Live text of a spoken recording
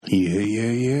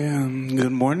Yeah.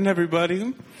 Good morning,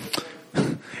 everybody.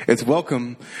 It's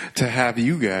welcome to have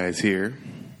you guys here.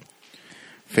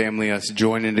 Family, us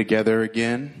joining together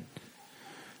again.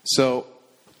 So,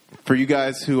 for you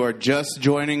guys who are just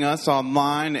joining us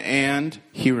online and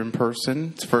here in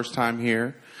person, it's first time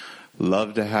here.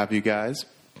 Love to have you guys.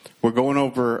 We're going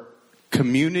over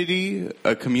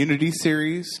a community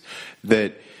series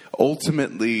that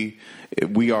ultimately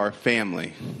we are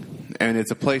family. And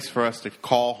it's a place for us to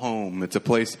call home. It's a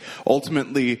place,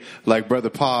 ultimately, like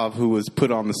Brother Pav, who was put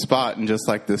on the spot, and just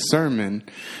like this sermon,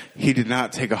 he did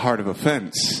not take a heart of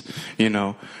offense, you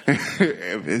know.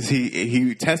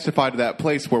 He testified to that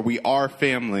place where we are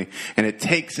family, and it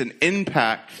takes an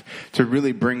impact to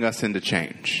really bring us into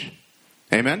change.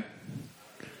 Amen?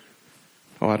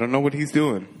 Oh, I don't know what he's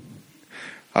doing.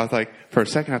 I was like, for a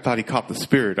second, I thought he caught the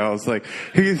spirit. I was like,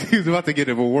 he was about to give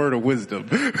him a word of wisdom.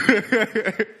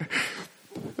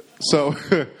 So,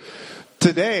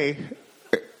 today,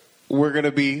 we're going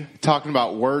to be talking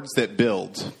about words that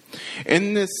build.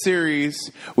 In this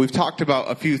series, we've talked about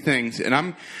a few things, and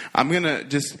I'm going to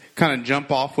just kind of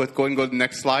jump off with, go to the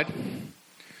next slide.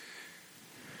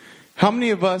 How many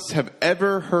of us have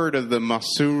ever heard of the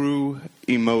Masaru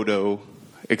Emoto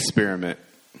experiment?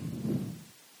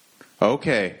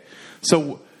 Okay,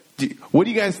 so what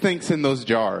do you guys think's in those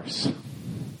jars?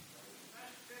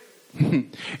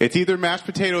 It's either mashed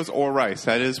potatoes or rice.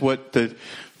 That is what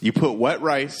you put wet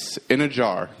rice in a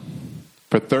jar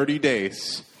for 30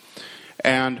 days.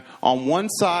 And on one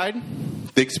side,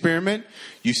 the experiment,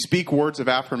 you speak words of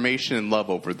affirmation and love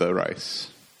over the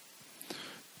rice.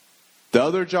 The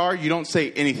other jar, you don't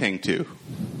say anything to.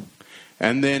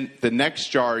 And then the next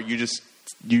jar, you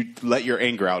let your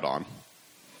anger out on.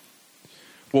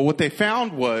 Well, what they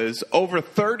found was over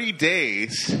 30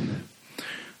 days,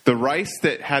 the rice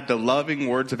that had the loving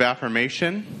words of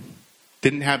affirmation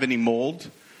didn't have any mold.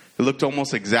 It looked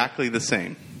almost exactly the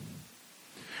same.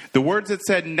 The words that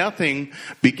said nothing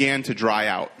began to dry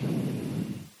out.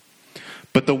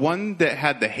 But the one that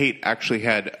had the hate actually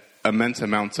had immense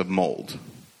amounts of mold.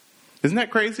 Isn't that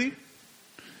crazy?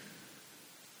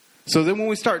 So then when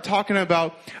we start talking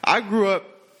about, I grew up,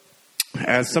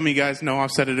 as some of you guys know,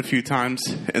 I've said it a few times,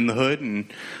 in the hood.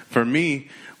 And for me,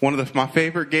 one of my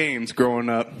favorite games growing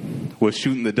up was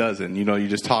shooting the dozen. You know, you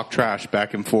just talk trash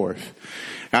back and forth.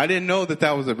 And I didn't know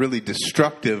that was a really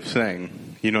destructive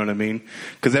thing. You know what I mean?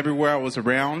 Because everywhere I was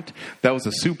around, that was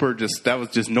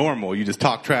just normal. You just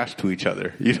talk trash to each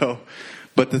other, you know.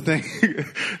 But the thing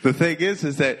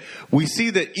is that we see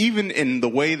that even in the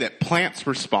way that plants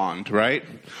respond, right?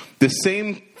 The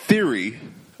same theory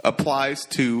applies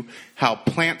to how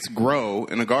plants grow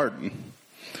in a garden.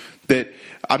 That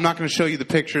I'm not going to show you the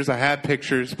pictures. I have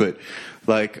pictures, but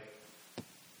that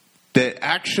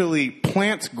actually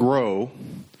plants grow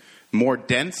more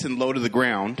dense and low to the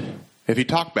ground if you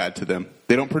talk bad to them.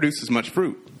 They don't produce as much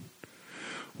fruit.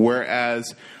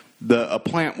 Whereas a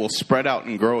plant will spread out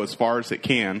and grow as far as it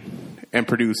can and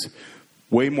produce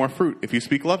way more fruit if you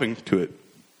speak loving to it.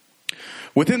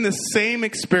 Within the same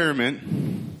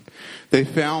experiment, they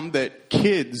found that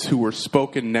kids who were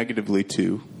spoken negatively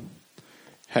to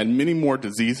had many more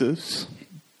diseases,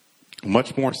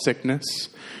 much more sickness,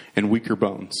 and weaker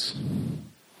bones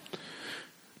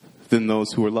than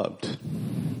those who were loved.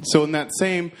 So in that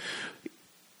same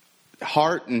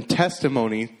heart and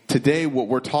testimony, today what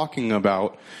we're talking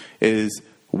about is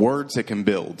words that can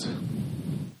build.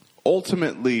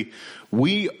 Ultimately,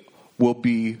 we will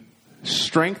be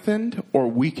strengthened or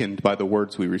weakened by the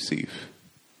words we receive.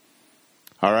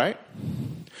 All right?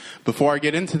 Before I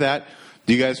get into that,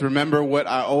 do you guys remember what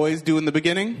I always do in the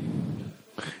beginning?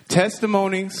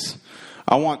 Testimonies.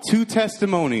 I want 2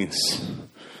 testimonies.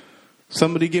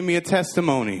 Somebody give me a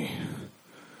testimony.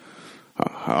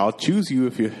 I'll choose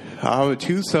you I would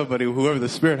choose somebody, whoever the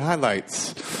Spirit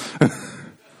highlights.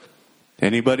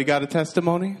 Anybody got a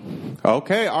testimony?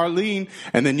 Okay, Arlene,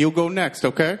 and then you'll go next,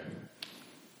 okay?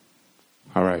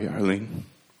 All right, Arlene.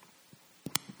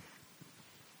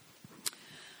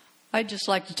 I'd just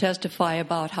like to testify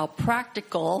about how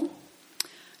practical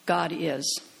God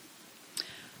is.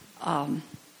 Some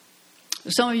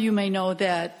of you may know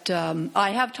that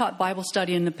I have taught Bible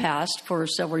study in the past for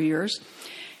several years.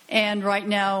 And right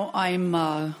now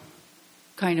I'm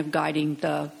kind of guiding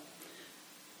the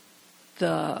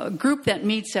group that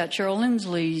meets at Cheryl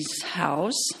Lindsley's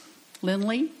house.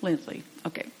 Lindley?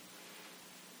 Okay.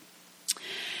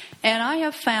 And I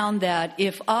have found that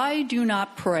if I do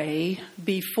not pray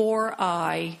before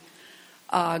I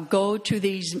go to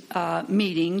these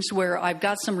meetings where I've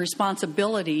got some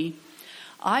responsibility,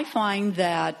 I find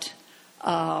that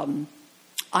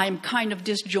I'm kind of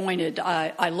disjointed.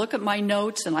 I look at my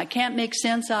notes and I can't make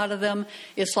sense out of them.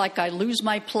 It's like I lose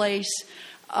my place.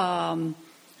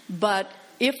 But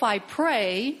if I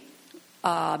pray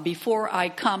before I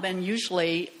come, and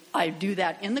usually I do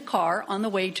that in the car on the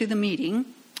way to the meeting,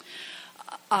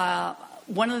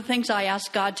 one of the things I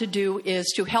ask God to do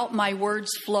is to help my words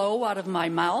flow out of my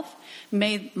mouth.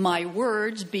 May my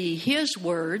words be His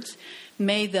words.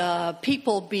 May the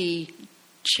people be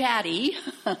chatty,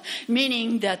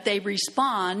 meaning that they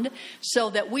respond so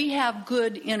that we have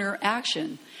good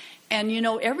interaction. And,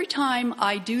 every time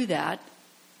I do that,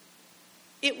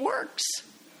 it works.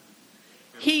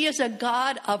 He is a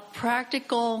God of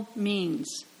practical means.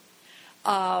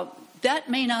 That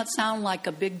may not sound like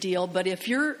a big deal, but if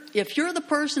you're the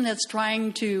person that's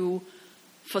trying to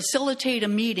facilitate a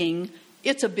meeting,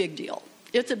 it's a big deal.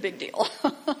 It's a big deal.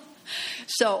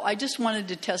 So I just wanted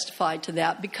to testify to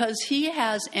that because He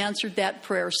has answered that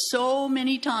prayer so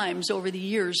many times over the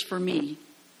years for me.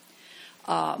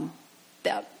 Thank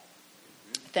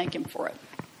Him for it.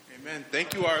 Amen.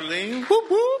 Thank you, Arlene. Whoop,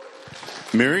 whoop.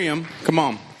 Miriam, come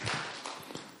on.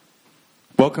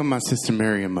 Welcome my sister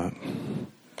Miriam up.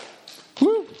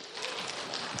 Woo.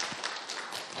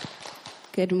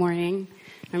 Good morning.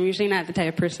 I'm usually not the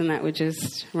type of person that would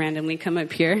just randomly come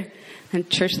up here in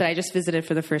church that I just visited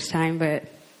for the first time, but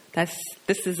this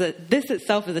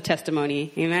itself is a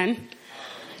testimony. Amen.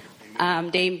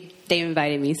 Dave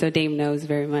invited me, so Dave knows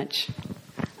very much.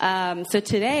 So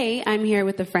today I'm here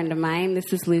with a friend of mine.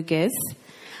 This is Lucas.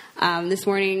 This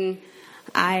morning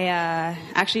I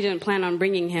actually didn't plan on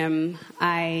bringing him.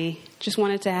 I just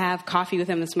wanted to have coffee with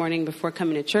him this morning before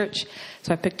coming to church.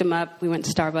 So I picked him up. We went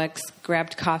to Starbucks,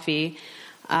 grabbed coffee.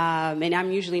 And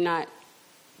I'm usually not,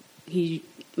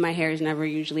 my hair is never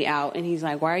usually out. And he's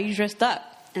like, why are you dressed up?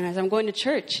 And I said, I'm going to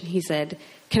church. And he said,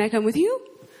 can I come with you?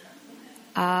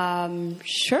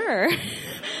 Sure.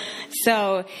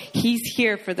 So he's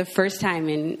here for the first time.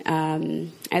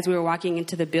 And as we were walking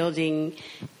into the building,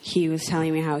 he was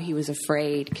telling me how he was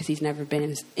afraid because he's never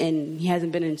been he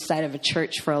hasn't been inside of a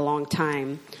church for a long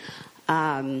time.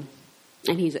 And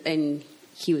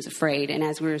he was afraid. And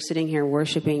as we were sitting here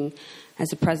worshiping, as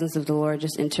the presence of the Lord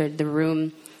just entered the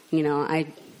room, I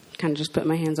kind of just put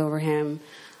my hands over him.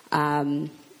 And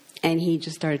he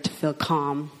just started to feel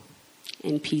calm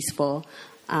and peaceful.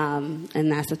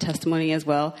 And that's a testimony as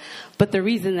well. But the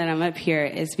reason that I'm up here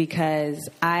is because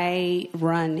I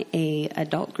run a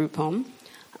adult group home.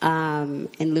 And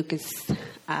Lucas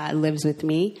lives with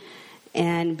me.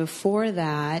 And before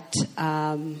that,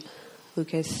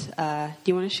 Lucas, do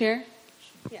you want to share?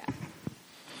 Yeah.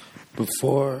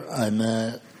 Before I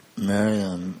met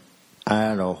Miriam, I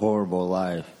had a horrible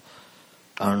life.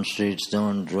 On the streets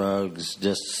doing drugs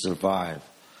just to survive.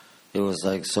 It was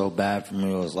like so bad for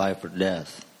me. It was life or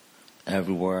death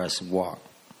everywhere I walked.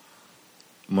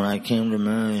 When I came to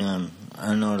Miriam,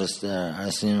 I noticed that I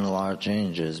seen a lot of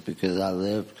changes because I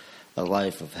lived a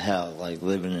life of hell, like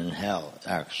living in hell,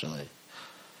 actually.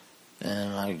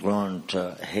 And I grown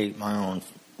to hate my own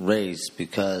race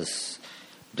because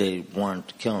they wanted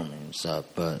to kill me and stuff.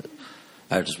 But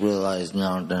I just realized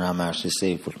now that I'm actually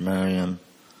safe with Miriam,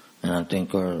 and I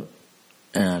thank her,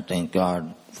 and I thank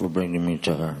God for bringing me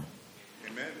to her.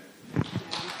 Amen.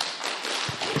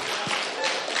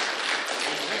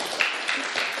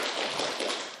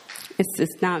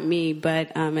 It's not me,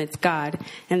 but it's God.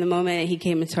 And the moment He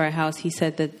came into our house, He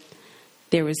said that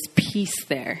there was peace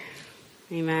there.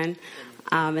 Amen.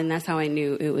 And that's how I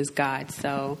knew it was God.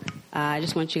 So I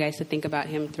just want you guys to think about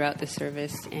Him throughout the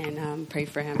service and pray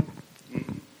for Him.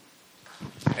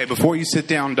 Hey, before you sit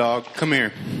down, dog, come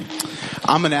here.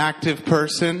 I'm an active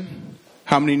person.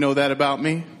 How many know that about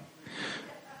me?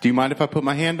 Do you mind if I put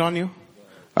my hand on you?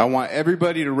 I want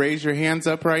everybody to raise your hands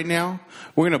up right now.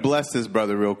 We're going to bless this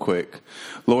brother real quick.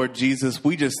 Lord Jesus,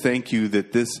 we just thank you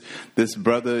that this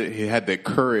brother had the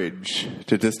courage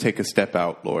to just take a step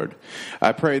out, Lord.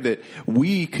 I pray that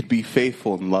we could be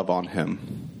faithful and love on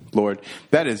him. Lord,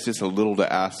 that is just a little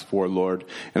to ask for, Lord.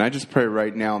 And I just pray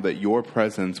right now that your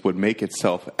presence would make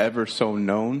itself ever so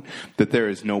known, that there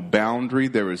is no boundary,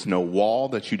 there is no wall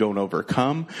that you don't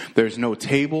overcome, there's no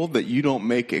table that you don't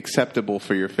make acceptable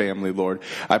for your family, Lord.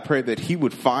 I pray that he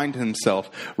would find himself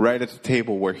right at the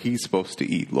table where he's supposed to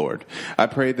eat, Lord. I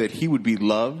pray that he would be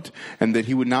loved and that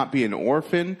he would not be an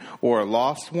orphan or a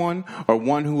lost one or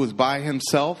one who was by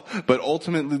himself, but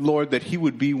ultimately, Lord, that he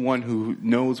would be one who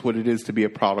knows what it is to be a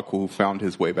prodigal who found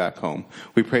his way back home.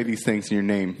 We pray these things in your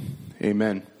name.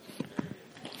 Amen.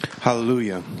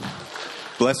 Hallelujah.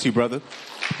 Bless you, brother.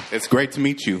 It's great to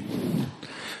meet you.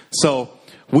 So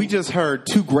we just heard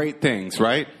two great things,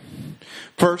 right?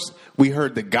 First, we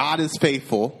heard that God is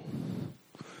faithful,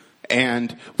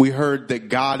 and we heard that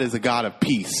God is a God of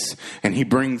peace, and he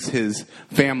brings his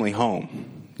family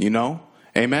home. You know?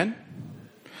 Amen?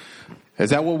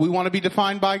 Is that what we want to be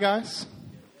defined by, guys?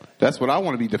 That's what I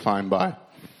want to be defined by.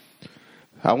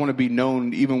 I want to be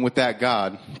known even with that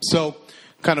God. So,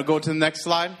 kind of go to the next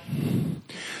slide.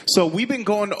 So, we've been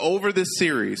going over this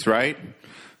series, right?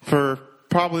 For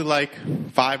probably like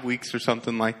 5 weeks or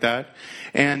something like that.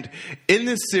 And in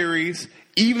this series,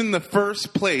 even the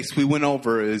first place we went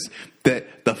over is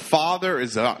that the Father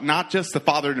is not just the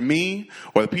Father to me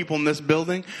or the people in this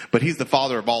building, but he's the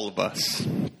Father of all of us.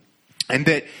 And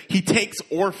that he takes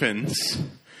orphans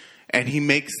and he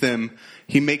makes them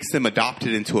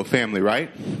adopted into a family, right?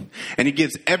 And he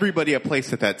gives everybody a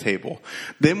place at that table.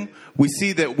 Then we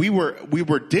see that we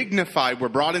were dignified. We're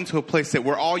brought into a place that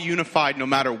we're all unified no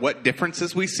matter what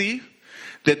differences we see.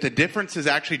 That the differences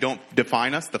actually don't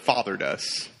define us. The Father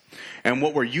does. And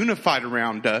what we're unified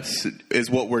around us is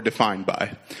what we're defined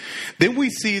by. Then we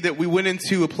see that we went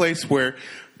into a place where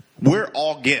we're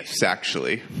all gifts,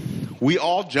 actually. We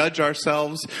all judge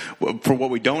ourselves for what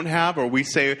we don't have, or we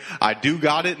say, I do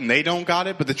got it and they don't got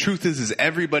it. But the truth is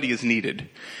everybody is needed.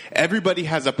 Everybody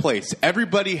has a place.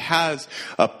 Everybody has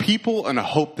a people and a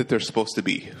hope that they're supposed to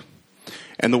be.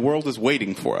 And the world is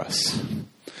waiting for us.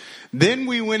 Then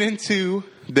we went into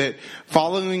that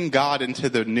following God into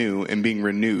the new and being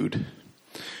renewed.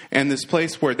 And this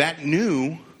place where that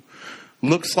new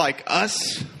looks like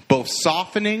us both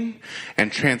softening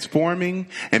and transforming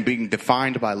and being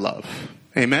defined by love.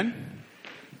 Amen?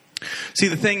 See,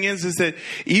 the thing is that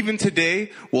even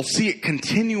today, we'll see it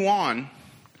continue on,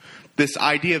 this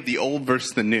idea of the old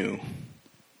versus the new.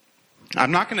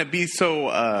 I'm not going to be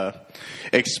so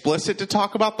explicit to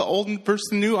talk about the old versus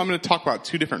the new. I'm going to talk about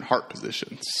two different heart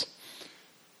positions.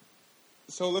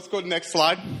 So let's go to the next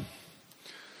slide.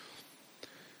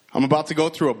 I'm about to go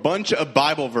through a bunch of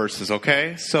Bible verses,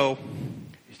 okay? So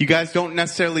you guys don't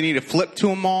necessarily need to flip to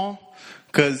them all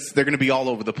because they're going to be all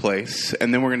over the place.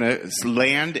 And then we're going to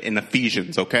land in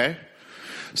Ephesians, okay?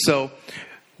 So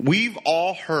we've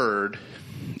all heard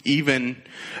even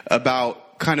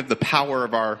about kind of the power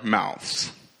of our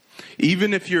mouths.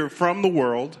 Even if you're from the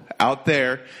world out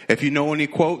there, if you know any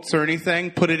quotes or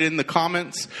anything, put it in the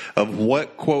comments of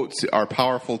what quotes are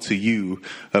powerful to you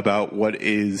about what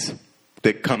is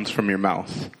that comes from your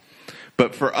mouth.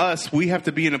 But for us, we have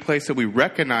to be in a place that we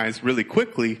recognize really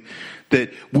quickly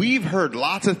that we've heard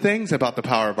lots of things about the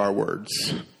power of our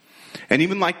words. And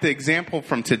even like the example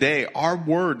from today, our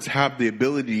words have the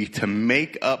ability to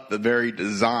make up the very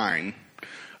design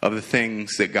of the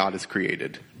things that God has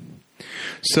created.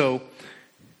 So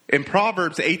in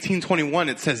Proverbs 18:21,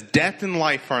 it says, death and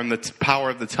life are in the power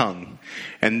of the tongue,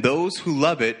 and those who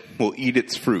love it will eat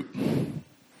its fruit.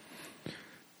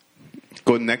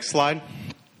 Go to the next slide.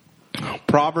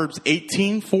 Proverbs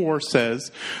 18:4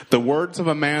 says, the words of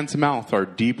a man's mouth are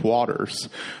deep waters.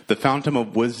 The fountain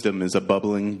of wisdom is a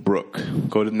bubbling brook.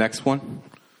 Go to the next one.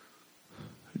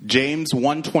 James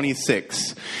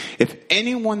 1:26. If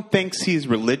anyone thinks he is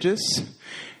religious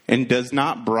and does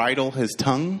not bridle his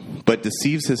tongue, but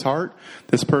deceives his heart,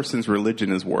 this person's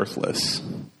religion is worthless.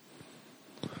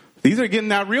 These are getting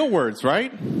that real words,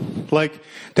 right? Like,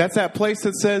 that's that place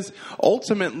that says,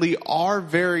 ultimately, our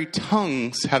very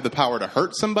tongues have the power to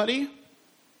hurt somebody,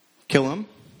 kill them,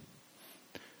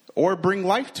 or bring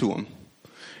life to them.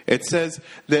 It says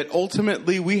that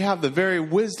ultimately we have the very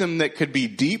wisdom that could be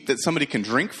deep, that somebody can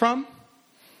drink from,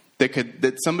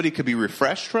 that somebody could be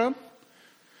refreshed from,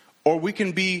 or we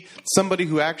can be somebody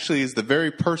who actually is the very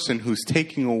person who's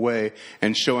taking away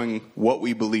and showing what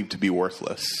we believe to be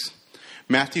worthless.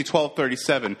 Matthew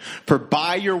 12:37, for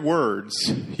by your words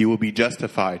you will be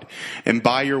justified, and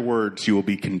by your words you will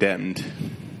be condemned.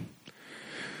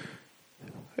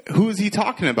 Who is he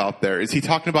talking about there? Is he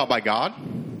talking about by God?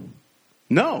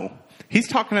 No, he's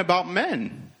talking about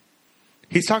men.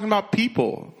 He's talking about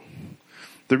people.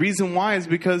 The reason why is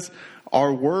because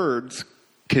our words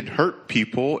can hurt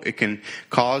people. It can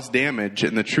cause damage.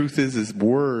 And the truth is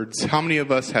words. How many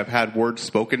of us have had words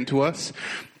spoken to us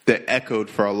that echoed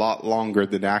for a lot longer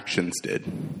than actions did?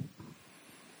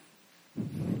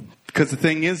 Because the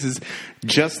thing is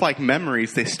just like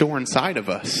memories, they store inside of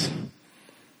us.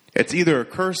 It's either a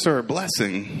curse or a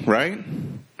blessing, right?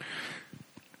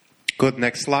 Go to the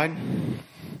next slide.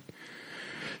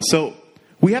 So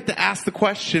we have to ask the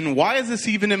question, why is this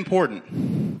even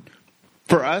important?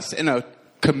 For us in a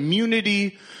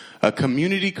community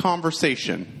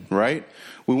conversation, right?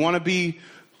 We want to be,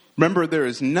 remember, there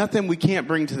is nothing we can't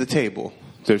bring to the table.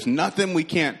 There's nothing we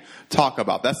can't talk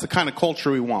about. That's the kind of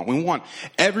culture we want. We want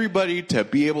everybody to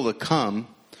be able to come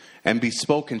and be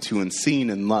spoken to and seen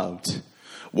and loved.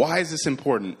 Why is this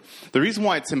important? The reason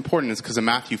why it's important is because of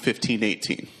Matthew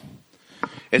 15:18.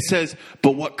 It says,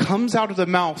 but what comes out of the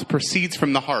mouth proceeds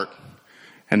from the heart,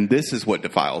 and this is what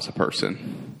defiles a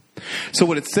person. So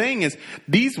what it's saying is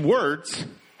these words,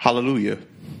 hallelujah,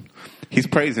 he's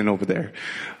praising over there.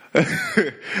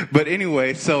 But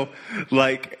anyway, so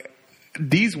like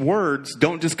these words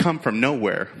don't just come from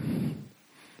nowhere.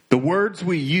 The words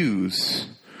we use,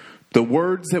 the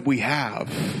words that we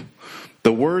have,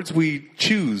 the words we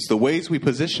choose, the ways we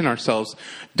position ourselves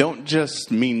don't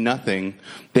just mean nothing.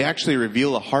 They actually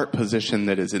reveal a heart position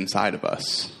that is inside of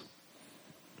us.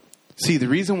 See, the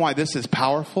reason why this is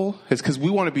powerful is because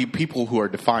we want to be people who are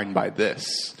defined by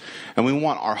this. And we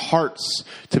want our hearts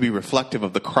to be reflective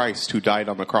of the Christ who died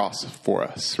on the cross for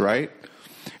us, right?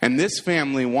 And this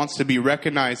family wants to be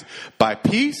recognized by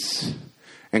peace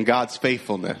and God's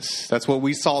faithfulness. That's what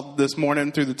we saw this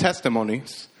morning through the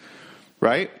testimonies,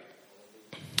 right?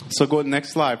 So go to the next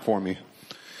slide for me.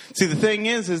 See, the thing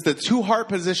is the two heart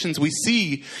positions we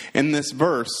see in this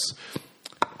verse,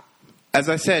 as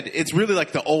I said, it's really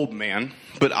like the old man,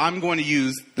 but I'm going to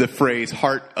use the phrase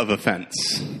heart of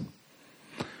offense.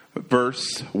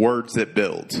 Verse, words that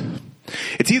build.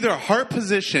 It's either a heart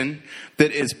position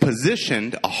that is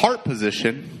positioned, a heart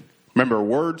position. Remember,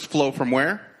 words flow from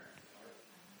where?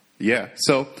 Yeah.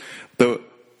 So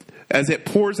as it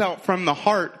pours out from the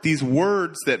heart, these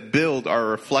words that build are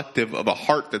reflective of a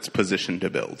heart that's positioned to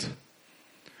build.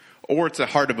 Or it's a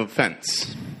heart of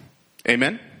offense.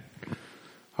 Amen?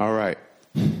 All right.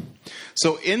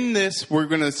 So in this, we're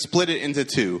going to split it into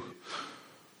two.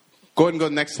 Go ahead and go to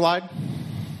the next slide.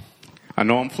 I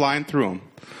know I'm flying through them.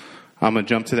 I'm going to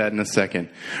jump to that in a second.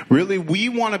 Really, we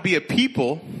want to be a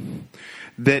people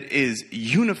that is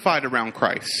unified around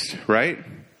Christ, right?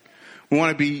 We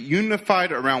want to be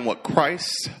unified around what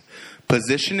Christ's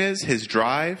position is, his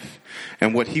drive,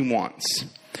 and what he wants.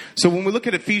 So when we look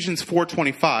at Ephesians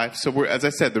 4:25, so as I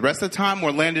said, the rest of the time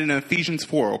we're landing in Ephesians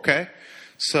 4, okay?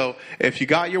 So if you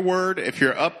got your word, if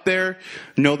you're up there,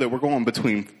 know that we're going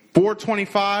between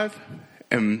 4:25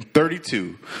 and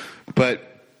 32. But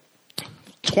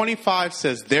 25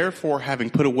 says, therefore, having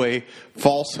put away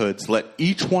falsehoods, let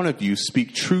each one of you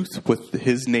speak truth with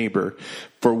his neighbor,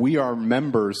 for we are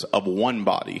members of one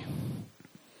body.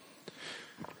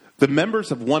 The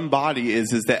members of one body is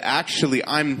that actually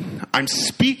I'm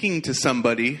speaking to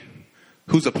somebody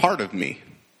who's a part of me.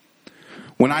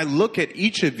 When I look at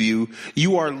each of you,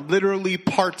 you are literally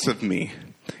parts of me.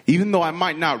 Even though I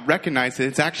might not recognize it,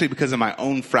 it's actually because of my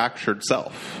own fractured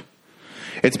self.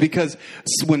 It's because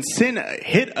when sin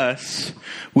hit us,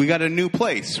 we got a new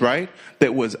place, right?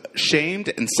 That was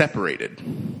shamed and separated.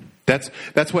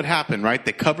 That's what happened, right?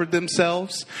 They covered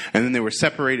themselves and then they were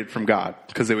separated from God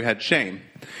because they had shame.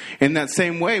 In that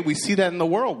same way, we see that in the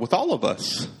world with all of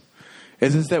us.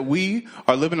 Is that we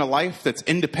are living a life that's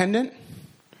independent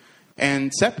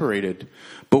and separated.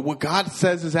 But what God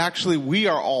says is actually we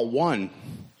are all one.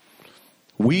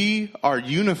 We are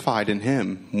unified in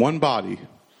him, one body.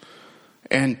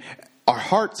 And our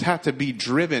hearts have to be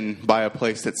driven by a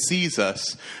place that sees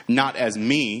us, not as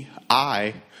me,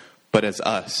 I, but as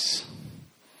us.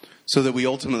 So that we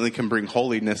ultimately can bring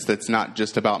holiness that's not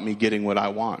just about me getting what I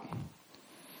want.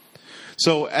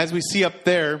 So as we see up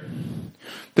there,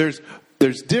 there's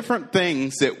different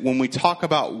things that when we talk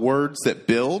about words that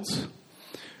build,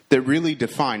 that really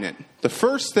define it. The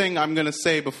first thing I'm going to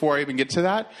say before I even get to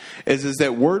that is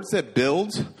that words that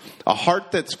build, a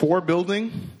heart that's for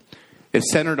building, is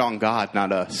centered on God,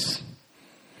 not us.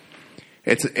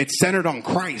 It's centered on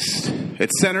Christ.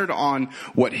 It's centered on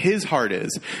what his heart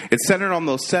is. It's centered on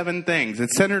those 7 things.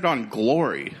 It's centered on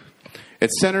glory.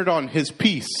 It's centered on his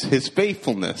peace, his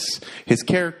faithfulness, his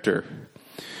character.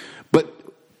 But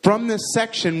from this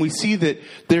section, we see that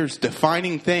there's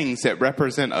defining things that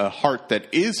represent a heart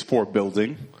that is for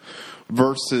building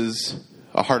versus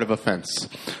a heart of offense.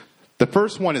 The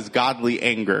first one is godly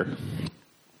anger.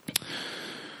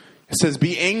 It says,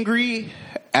 be angry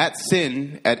at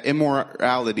sin, at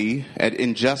immorality, at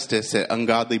injustice, at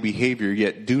ungodly behavior,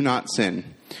 yet do not sin.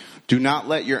 Do not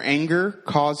let your anger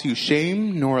cause you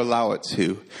shame, nor allow it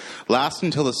to. Last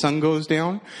until the sun goes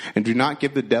down, and do not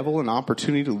give the devil an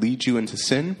opportunity to lead you into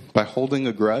sin by holding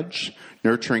a grudge,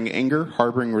 nurturing anger,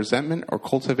 harboring resentment, or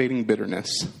cultivating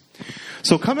bitterness.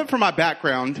 So coming from my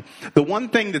background, the one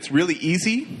thing that's really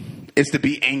easy is to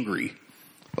be angry.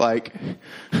 Like,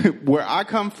 where I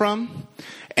come from,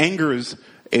 anger is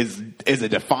is a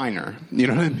definer. You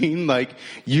know what I mean? Like,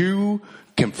 you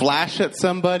can flash at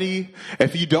somebody.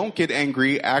 If you don't get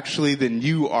angry, actually, then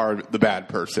you are the bad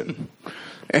person.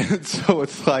 And so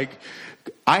it's like,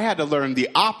 I had to learn the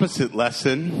opposite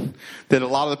lesson that a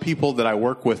lot of the people that I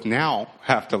work with now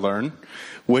have to learn,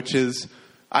 which is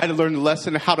I had to learn the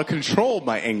lesson of how to control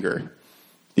my anger,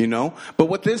 you know? But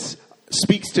what this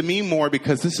speaks to me more,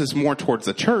 because this is more towards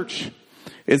the church,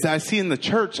 is that I see in the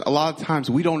church a lot of times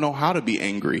we don't know how to be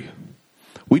angry.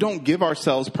 We don't give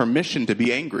ourselves permission to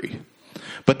be angry.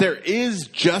 But there is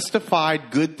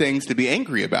justified good things to be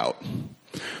angry about.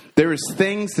 There is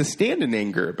things to stand in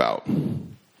anger about.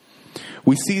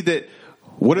 We see that,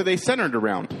 what are they centered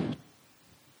around?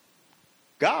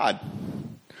 God.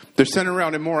 They're centered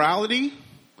around immorality,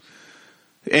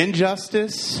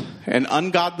 injustice, and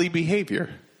ungodly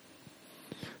behavior.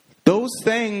 Those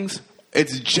things,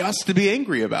 it's just to be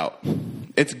angry about.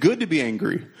 It's good to be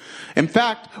angry. In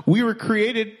fact, we were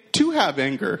created to have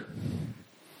anger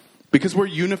because we're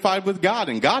unified with God,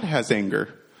 and God has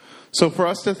anger. So for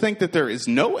us to think that there is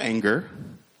no anger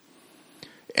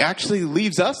actually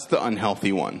leaves us the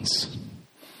unhealthy ones.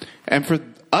 And for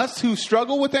us who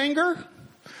struggle with anger,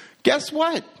 guess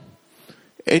what?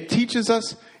 It teaches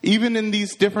us, even in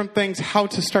these different things, how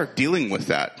to start dealing with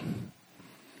that.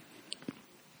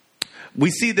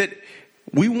 We see that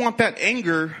we want that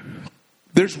anger.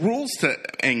 There's rules to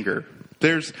anger.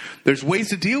 There's ways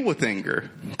to deal with anger.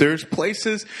 There's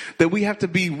places that we have to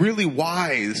be really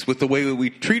wise with the way that we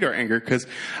treat our anger. Because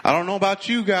I don't know about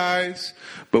you guys,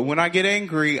 but when I get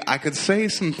angry, I could say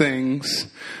some things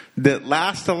that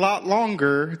last a lot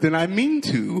longer than I mean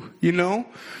to, you know?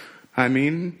 I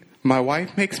mean, my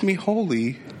wife makes me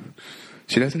holy.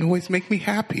 She doesn't always make me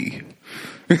happy.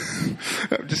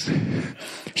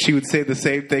 She would say the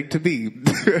same thing to me.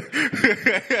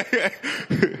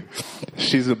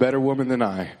 She's a better woman than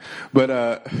I. But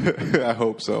I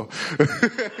hope so.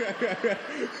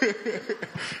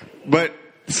 But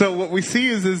so what we see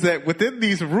is that within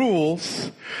these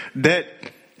rules, that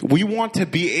we want to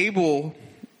be able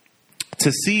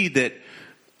to see that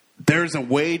there's a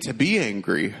way to be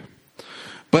angry.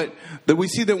 But that we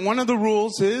see that one of the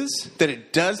rules is that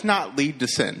it does not lead to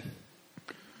sin.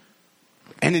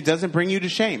 And it doesn't bring you to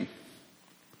shame.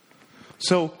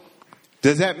 So,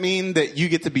 does that mean that you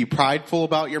get to be prideful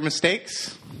about your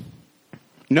mistakes?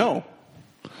 No.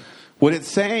 What it's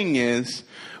saying is,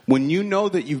 when you know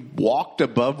that you've walked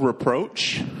above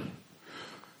reproach,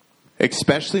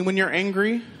 especially when you're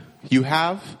angry, you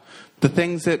have the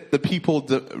things that the people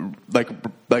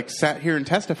like sat here and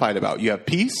testified about. You have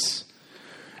peace,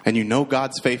 and you know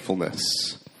God's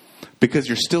faithfulness, because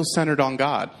you're still centered on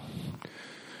God.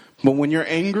 But when your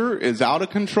anger is out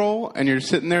of control and you're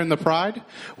sitting there in the pride,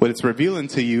 what it's revealing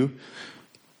to you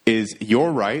is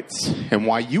your rights and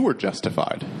why you were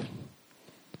justified.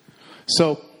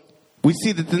 So we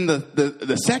see that then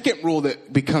the second rule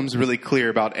that becomes really clear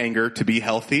about anger to be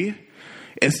healthy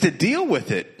is to deal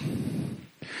with it.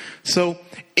 So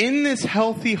in this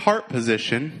healthy heart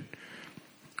position,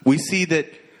 we see that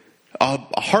a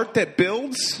heart that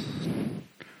builds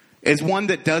is one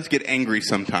that does get angry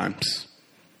sometimes.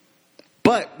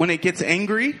 But when it gets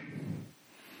angry,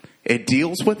 it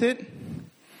deals with it.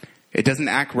 It doesn't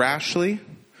act rashly.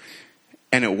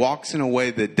 And it walks in a way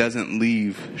that doesn't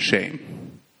leave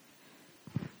shame.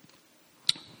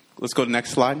 Let's go to the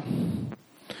next slide.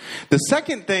 The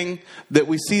second thing that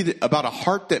we see about a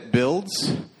heart that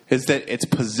builds is that it's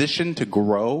positioned to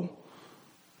grow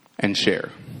and share.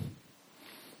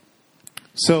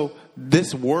 So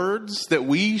these words that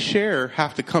we share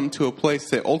have to come to a place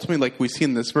that ultimately, like we see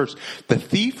in this verse, the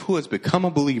thief who has become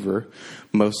a believer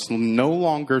must no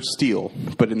longer steal,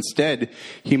 but instead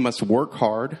he must work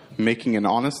hard, making an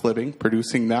honest living,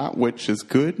 producing that which is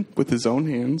good with his own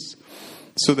hands,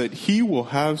 so that he will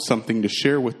have something to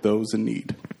share with those in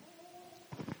need.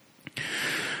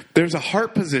 There's a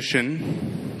heart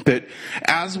position that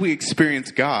as we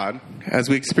experience God, as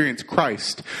we experience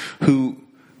Christ, who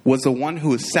was the one who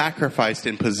was sacrificed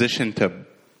in position to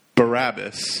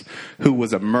Barabbas, who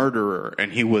was a murderer,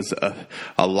 and he was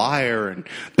a liar, and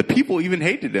the people even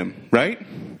hated him, right?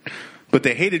 But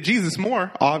they hated Jesus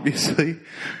more, obviously.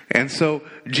 And so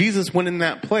Jesus went in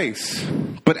that place.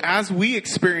 But as we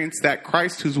experience that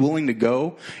Christ who's willing to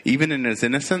go, even in his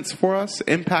innocence for us,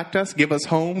 impact us, give us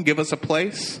home, give us a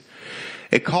place,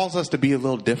 it calls us to be a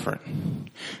little different.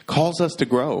 It calls us to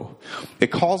grow.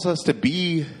 It calls us to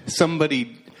be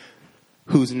somebody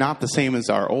who's not the same as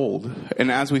our old.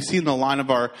 And as we see in the line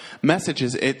of our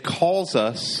messages, it calls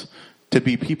us to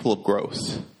be people of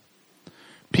growth.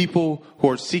 People who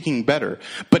are seeking better.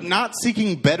 But not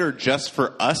seeking better just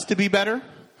for us to be better,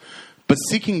 but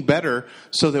seeking better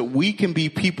so that we can be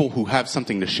people who have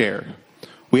something to share.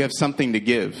 We have something to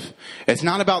give. It's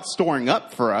not about storing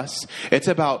up for us. It's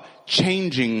about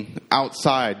changing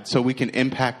outside so we can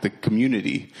impact the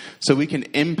community, so we can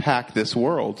impact this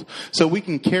world, so we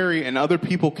can carry and other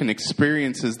people can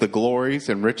experience the glories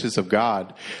and riches of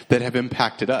God that have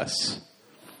impacted us.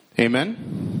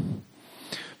 Amen?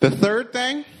 The third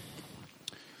thing.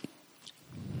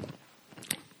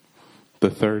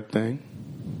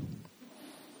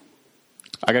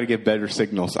 I got to get better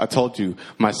signals. I told you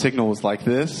my signal was like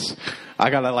this.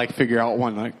 I got to figure out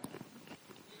one I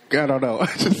don't know.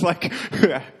 Just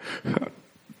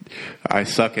I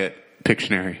suck at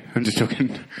Pictionary. I'm just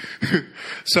joking.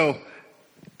 So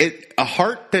a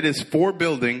heart that is for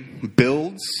building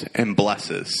builds and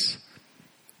blesses.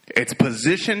 It's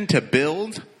positioned to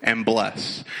build and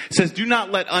bless. It says, do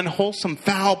not let unwholesome,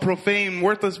 foul, profane,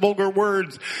 worthless, vulgar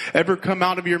words ever come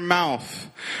out of your mouth,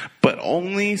 but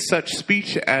only such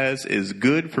speech as is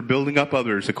good for building up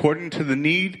others according to the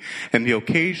need and the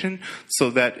occasion, so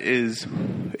that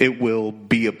it will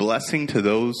be a blessing to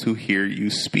those who hear you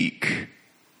speak.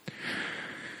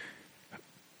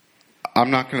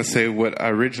 I'm not going to say what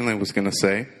I originally was going to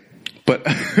say, but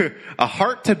a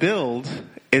heart to build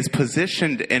is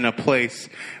positioned in a place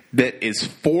that is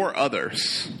for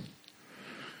others.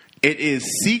 It is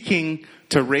seeking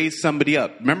to raise somebody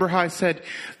up. Remember how I said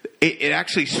it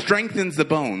actually strengthens the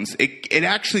bones. It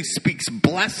actually speaks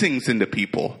blessings into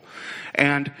people.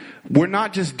 And we're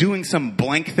not just doing some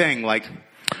blank thing like,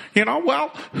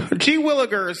 well, gee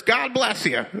willikers, God bless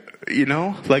you.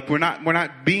 We're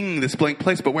not being this blank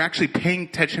place, but we're actually paying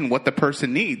attention what the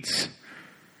person needs.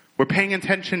 We're paying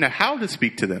attention to how to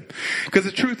speak to them. Because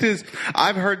the truth is,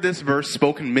 I've heard this verse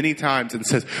spoken many times and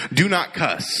says, do not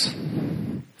cuss.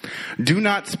 Do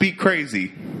not speak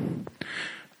crazy.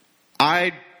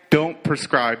 I don't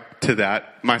prescribe to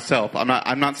that myself.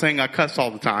 I'm not saying I cuss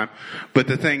all the time. But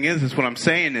the thing is what I'm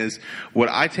saying is, what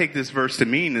I take this verse to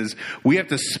mean is we have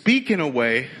to speak in a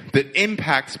way that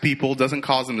impacts people, doesn't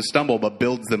cause them to stumble, but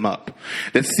builds them up.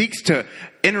 That seeks to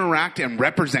interact and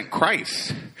represent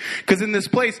Christ. Because in this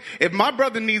place, if my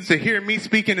brother needs to hear me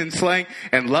speaking in slang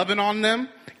and loving on them,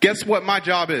 guess what my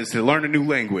job is? To learn a new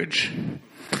language.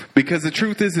 Because the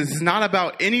truth is, it's not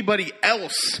about anybody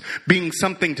else being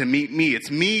something to meet me.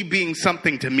 It's me being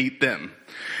something to meet them.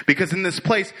 Because in this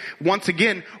place, once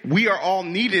again, we are all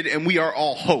needed and we are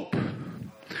all hope.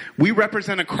 We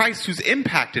represent a Christ who's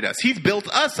impacted us. He's built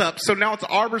us up, so now it's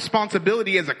our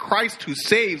responsibility as a Christ who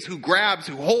saves, who grabs,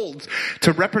 who holds,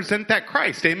 to represent that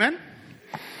Christ. Amen?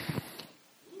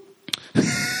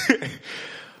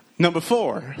 Number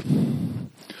 4.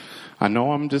 I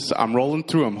know I'm rolling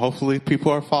through them. Hopefully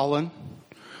people are following.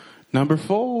 Number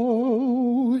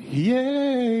 4.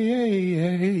 Yay.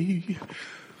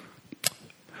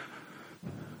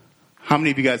 How many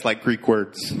of you guys like Greek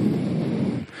words?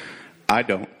 I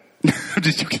don't. I'm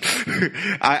just joking.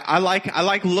 I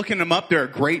like looking them up. They're a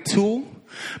great tool,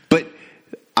 but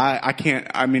I can't.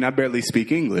 I barely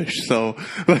speak English. So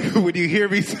when you hear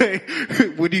me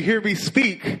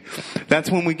speak,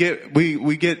 that's when we get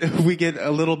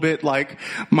a little bit like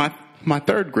my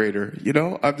third grader.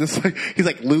 I'm just like, he's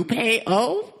like, Lupe,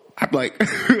 oh, I'm like,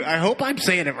 I hope I'm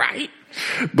saying it right.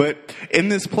 But in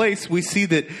this place, we see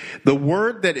that the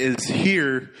word that is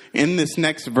here in this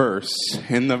next verse,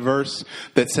 in the verse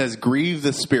that says grieve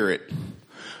the Spirit,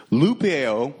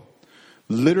 lupeo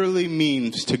literally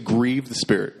means to grieve the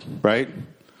Spirit, right?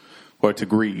 Or to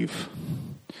grieve.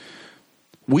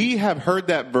 We have heard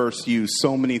that verse used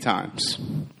so many times.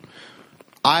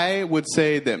 I would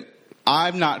say that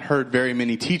I've not heard very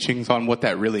many teachings on what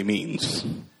that really means.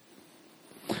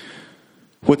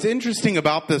 What's interesting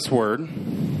about this word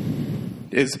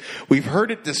is we've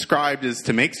heard it described as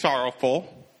to make sorrowful,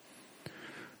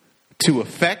 to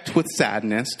affect with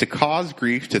sadness, to cause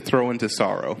grief, to throw into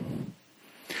sorrow.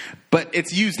 But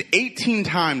it's used 18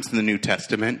 times in the New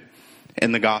Testament,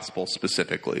 in the Gospel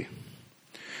specifically.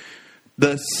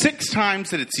 The 6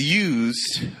 times that it's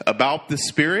used about the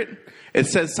Spirit, it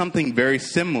says something very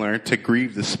similar to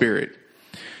grieve the Spirit.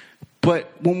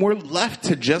 But when we're left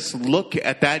to just look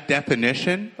at that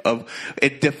definition of,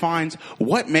 it defines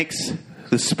what makes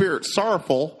the Spirit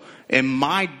sorrowful in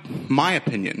my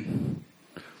opinion.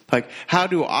 Like, how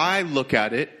do I look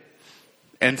at it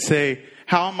and say,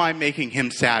 how am I making him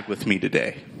sad with me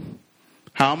today?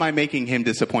 How am I making him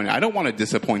disappointed? I don't want to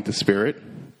disappoint the Spirit.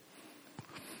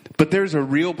 But there's a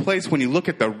real place when you look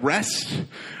at the rest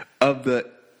of the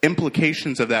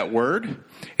implications of that word.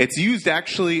 It's used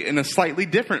actually in a slightly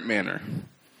different manner.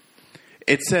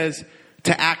 It says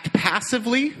to act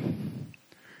passively,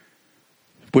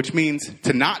 which means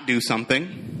to not do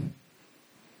something,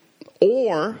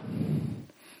 or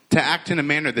to act in a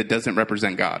manner that doesn't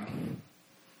represent God.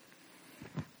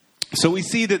 So we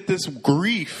see that this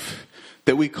grief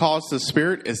that we cause the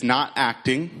Spirit is not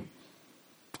acting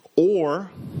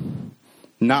or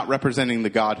not representing the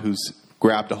God who's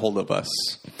grabbed a hold of us.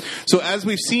 So as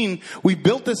we've seen, we've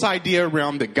built this idea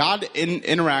around that God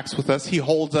interacts with us. He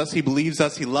holds us. He believes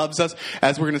us. He loves us.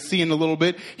 As we're going to see in a little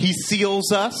bit, He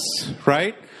seals us,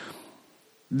 right?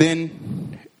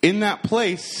 Then in that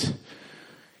place,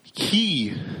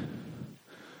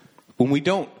 when we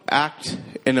don't act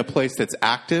in a place that's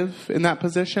active in that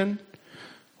position,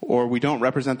 or we don't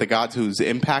represent the God who's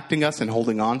impacting us and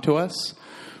holding on to us,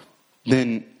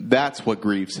 then that's what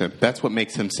grieves Him. That's what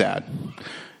makes Him sad.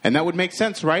 And that would make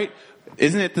sense, right?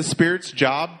 Isn't it the Spirit's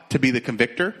job to be the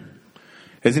convictor?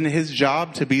 Isn't it His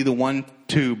job to be the one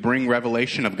to bring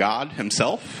revelation of God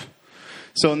Himself?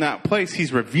 So in that place,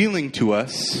 He's revealing to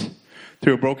us,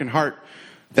 through a broken heart,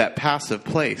 that passive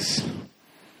place.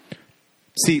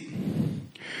 See,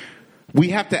 we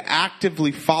have to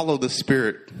actively follow the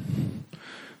Spirit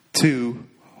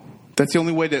that's the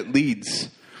only way that leads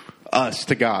us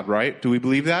to God, right? Do we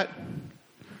believe that?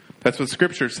 That's what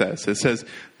Scripture says. It says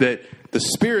that the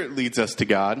Spirit leads us to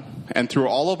God, and through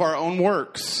all of our own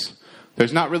works,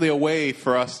 there's not really a way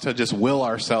for us to just will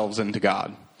ourselves into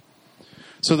God.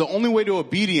 So the only way to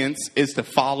obedience is to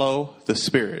follow the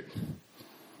Spirit.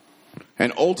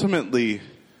 And ultimately,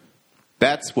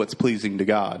 that's what's pleasing to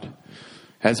God.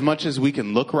 As much as we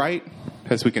can look right,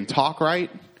 as we can talk right,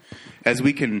 as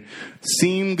we can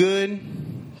seem good,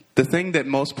 the thing that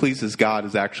most pleases God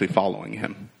is actually following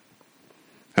Him.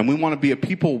 And we want to be a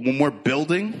people, when we're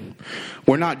building,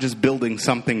 we're not just building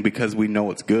something because we know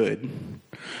it's good.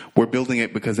 We're building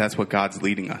it because that's what God's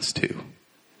leading us to.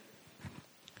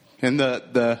 And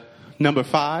the number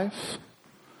 5,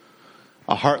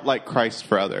 a heart like Christ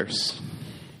for others.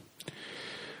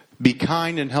 Be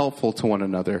kind and helpful to one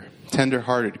another,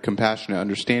 tender-hearted, compassionate,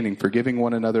 understanding, forgiving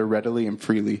one another readily and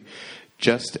freely,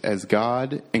 just as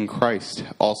God in Christ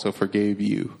also forgave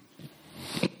you.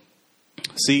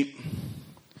 See,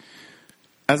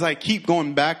 as I keep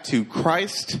going back to,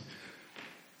 Christ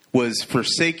was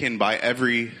forsaken by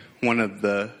every one of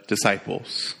the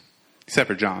disciples, except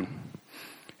for John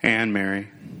and Mary.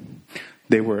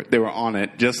 They were on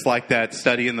it. Just like that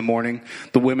study in the morning,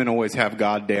 the women always have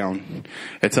God down.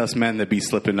 It's us men that be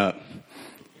slipping up.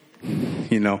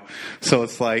 You know, so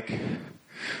it's like,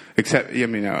 except, I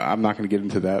mean, I'm not going to get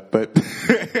into that, but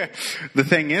the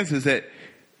thing is that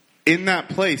in that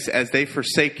place, as they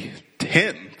forsake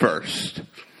Him first,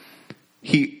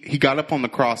 he got up on the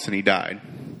cross and He died.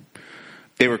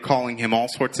 They were calling Him all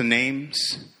sorts of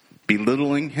names,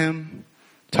 belittling Him,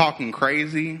 talking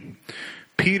crazy.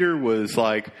 Peter was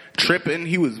like tripping.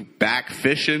 He was back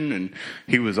fishing and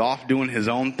he was off doing his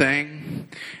own thing.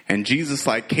 And Jesus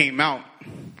like came out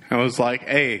and was like,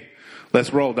 "Hey,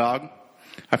 let's roll, dog.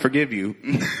 I forgive you."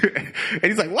 And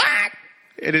he's like, "What?"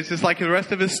 And it's just like the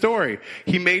rest of his story.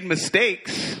 He made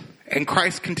mistakes and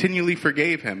Christ continually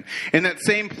forgave him. In that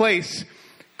same place,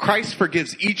 Christ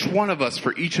forgives each one of us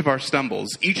for each of our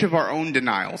stumbles, each of our own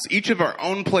denials, each of our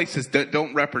own places that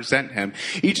don't represent Him,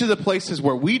 each of the places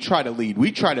where we try to lead,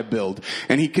 we try to build,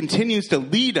 and He continues to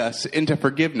lead us into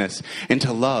forgiveness,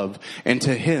 into love,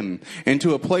 into Him,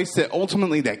 into a place that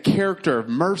ultimately that character of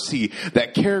mercy,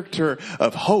 that character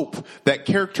of hope, that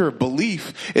character of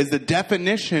belief is the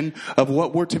definition of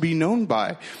what we're to be known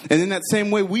by. And in that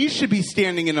same way, we should be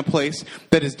standing in a place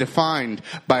that is defined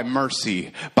by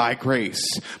mercy, by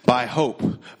grace, by hope,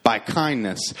 by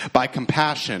kindness, by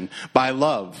compassion, by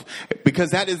love. Because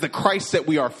that is the Christ that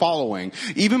we are following.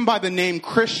 Even by the name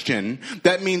Christian,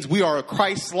 that means we are a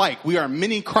Christ-like. We are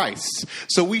mini Christs.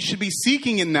 So we should be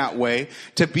seeking in that way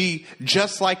to be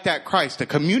just like that Christ. A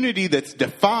community that's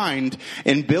defined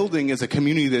in building is a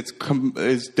community that's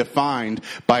is defined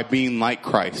by being like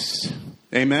Christ.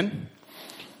 Amen?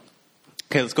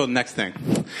 Okay, let's go to the next thing.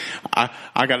 I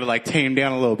got to like tame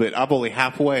down a little bit. I'm only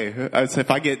halfway.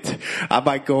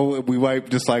 We might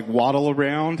just like waddle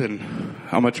around and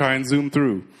I'm going to try and zoom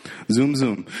through.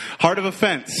 Zoom. Heart of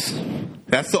offense.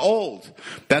 That's the old.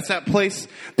 That's that place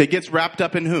that gets wrapped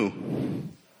up in who?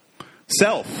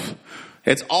 Self.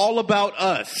 It's all about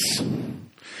us.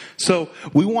 So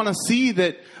we want to see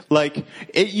that like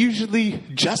it usually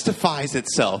justifies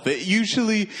itself. It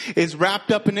usually is wrapped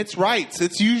up in its rights.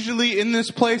 It's usually in this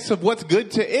place of what's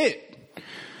good to it.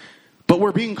 But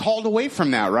we're being called away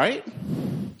from that, right?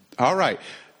 All right.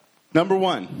 Number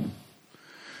 1.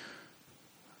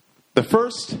 The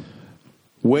first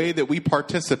way that we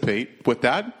participate with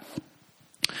that.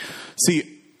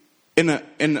 See, in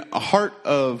a heart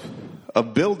of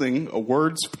building,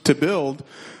 words to build,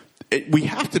 we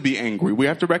have to be angry. We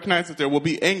have to recognize that there will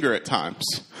be anger at times.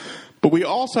 But we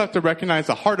also have to recognize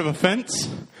the heart of offense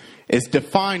is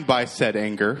defined by said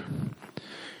anger,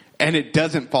 and it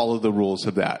doesn't follow the rules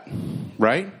of that,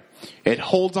 right? It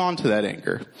holds on to that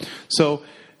anger. So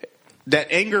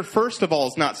that anger, first of all,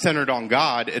 is not centered on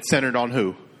God. It's centered on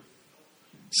who?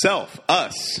 Self,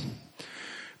 us.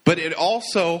 But it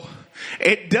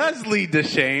does lead to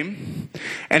shame,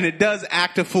 and it does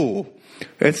act a fool.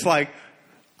 It's like,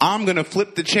 I'm going to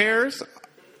flip the chairs.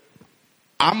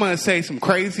 I'm going to say some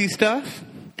crazy stuff,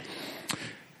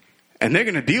 and they're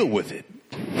going to deal with it.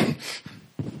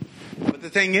 But the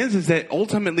thing is that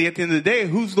ultimately at the end of the day,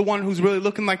 who's the one who's really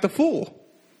looking like the fool?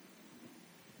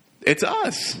 It's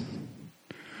us.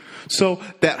 So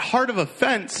that heart of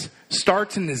offense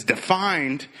starts and is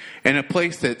defined in a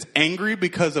place that's angry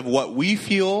because of what we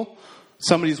feel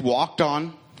somebody's walked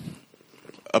on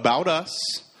about us.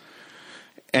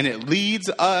 And it leads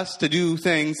us to do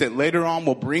things that later on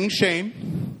will bring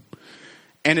shame.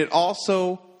 And it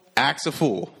also acts a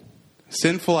fool.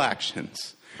 Sinful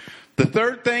actions. The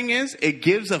third thing is it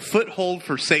gives a foothold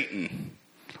for Satan.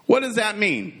 What does that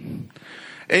mean?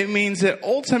 It means that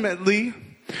ultimately,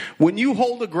 when you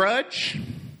hold a grudge,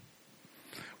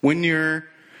 when you're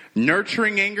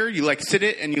nurturing anger, you like sit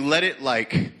it and you let it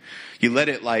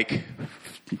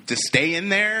to stay in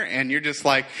there, and you're just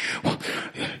like, well,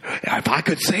 if I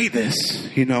could say this,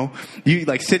 you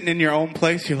like sitting in your own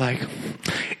place, you're like,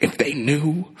 if they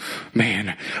knew,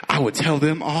 man, I would tell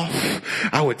them off.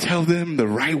 I would tell them the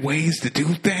right ways to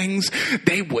do things.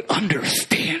 They would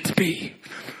understand me.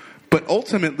 But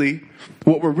ultimately,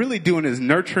 what we're really doing is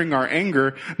nurturing our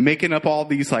anger, making up all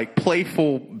these like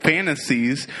playful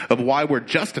fantasies of why we're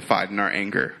justified in our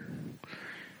anger.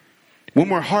 When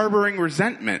we're harboring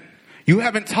resentment, you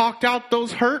haven't talked out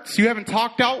those hurts. You haven't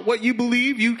talked out what you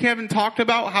believe. You haven't talked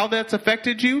about how that's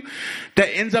affected you. That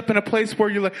ends up in a place where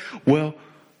you're like, well,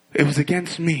 it was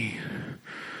against me.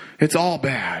 It's all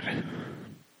bad.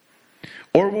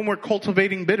 Or when we're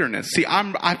cultivating bitterness. See,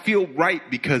 I feel right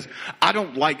because I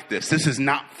don't like this. This is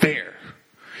not fair.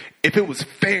 If it was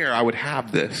fair, I would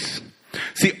have this.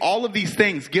 See, all of these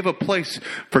things give a place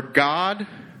for God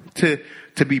to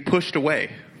be pushed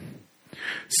away.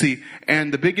 See,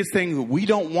 and the biggest thing that we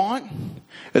don't want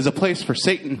is a place for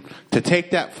Satan to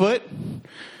take that foot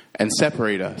and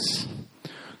separate us.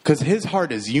 Because his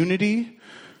heart is unity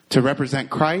to represent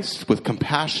Christ with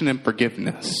compassion and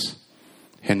forgiveness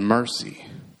and mercy.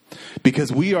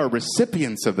 Because we are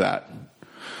recipients of that.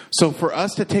 So for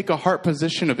us to take a heart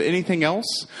position of anything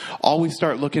else, all we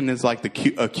start looking is like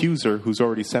the accuser who's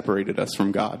already separated us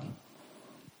from God.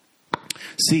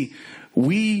 See,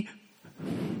 we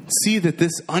see that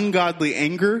this ungodly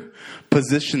anger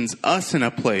positions us in a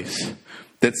place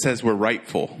that says we're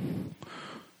rightful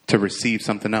to receive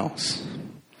something else.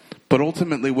 But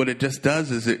ultimately what it just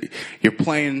does is you're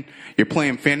playing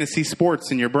fantasy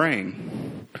sports in your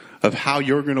brain of how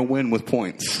you're going to win with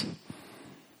points.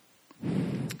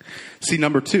 See,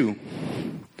 number 2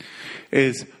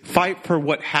 is fight for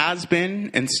what has been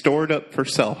and stored up for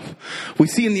self. We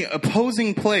see in the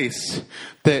opposing place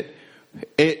that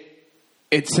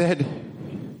it said,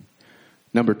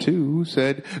 number 2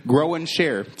 said, grow and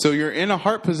share. So you're in a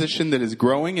heart position that is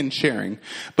growing and sharing.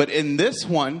 But in this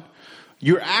one,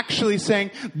 you're actually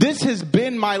saying, this has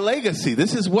been my legacy.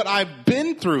 This is what I've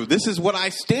been through. This is what I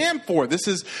stand for. This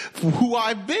is who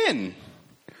I've been.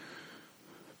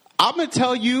 I'm going to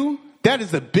tell you, that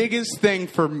is the biggest thing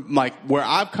for like where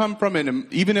I've come from,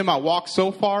 and even in my walk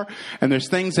so far. And there's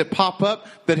things that pop up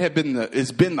that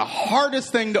has been the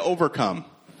hardest thing to overcome.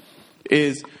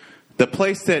 Is the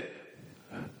place that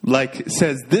like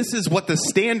says this is what the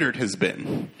standard has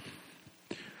been.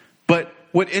 But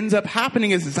what ends up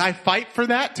happening is I fight for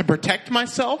that to protect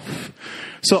myself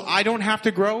so I don't have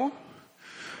to grow.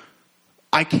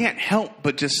 I can't help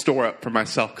but just store up for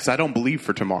myself because I don't believe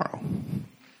for tomorrow.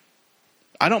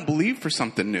 I don't believe for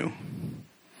something new.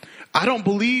 I don't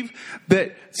believe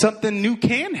that something new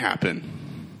can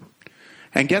happen.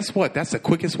 And guess what? That's the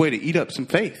quickest way to eat up some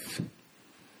faith.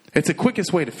 It's the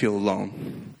quickest way to feel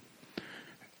alone.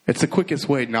 It's the quickest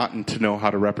way not to know how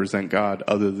to represent God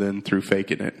other than through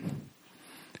faking it.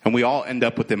 And we all end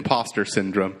up with imposter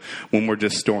syndrome when we're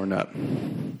just storing up.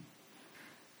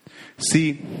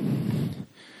 See,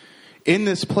 in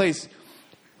this place,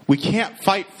 we can't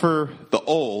fight for the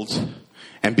old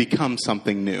and become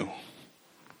something new.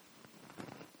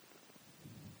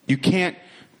 You can't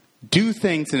do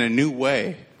things in a new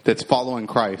way that's following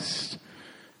Christ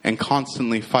and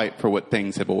constantly fight for what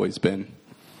things have always been.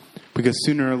 Because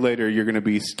sooner or later, you're going to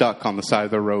be stuck on the side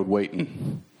of the road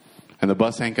waiting. And the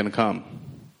bus ain't going to come.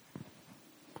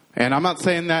 And I'm not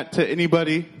saying that to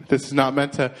anybody. This is not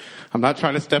meant to, I'm not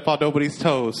trying to step on nobody's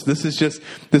toes. This is just,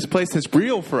 this place is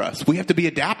real for us. We have to be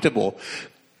adaptable.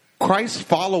 Christ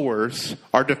followers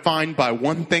are defined by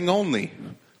one thing only.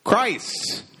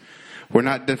 Christ. We're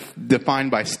not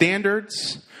defined by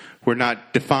standards. We're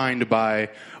not defined by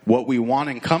what we want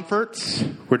in comforts.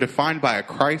 We're defined by a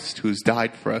Christ who's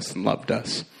died for us and loved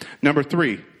us. Number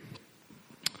 3.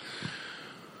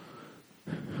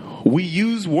 We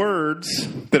use words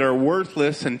that are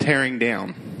worthless and tearing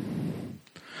down.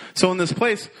 So in this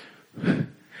place,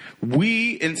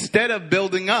 we, instead of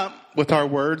building up with our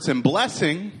words and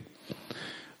blessing,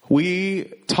 we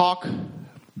talk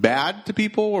bad to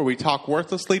people or we talk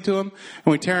worthlessly to them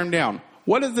and we tear them down.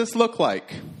 What does this look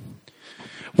like?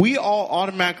 We all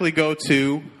automatically go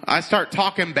to, I start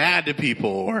talking bad to people,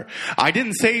 or I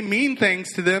didn't say mean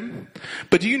things to them.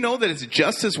 But do you know that it's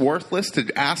just as worthless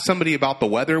to ask somebody about the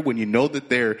weather when you know that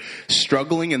they're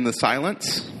struggling in the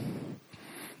silence?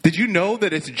 Did you know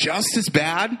that it's just as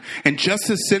bad and just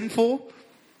as sinful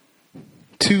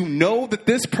to know that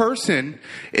this person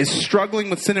is struggling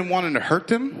with sin and wanting to hurt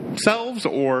themselves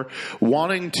or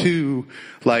wanting to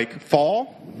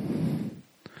fall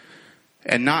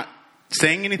and not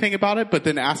saying anything about it, but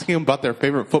then asking them about their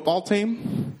favorite football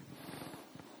team?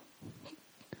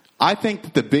 I think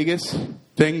that the biggest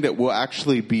thing that we'll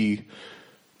actually be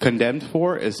condemned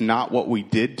for is not what we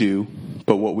did do,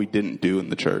 but what we didn't do in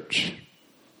the church.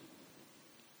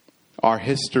 Our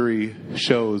history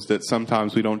shows that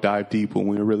sometimes we don't dive deep when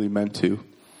we're really meant to.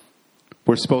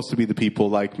 We're supposed to be the people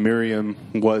like Miriam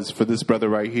was for this brother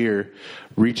right here,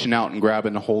 reaching out and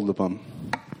grabbing a hold of him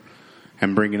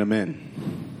and bringing him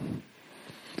in.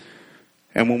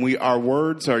 And when our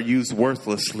words are used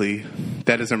worthlessly,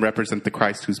 that doesn't represent the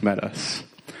Christ who's met us.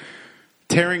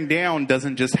 Tearing down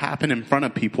doesn't just happen in front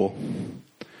of people.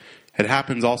 It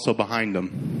happens also behind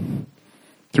them.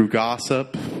 Through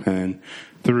gossip and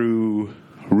through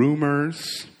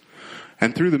rumors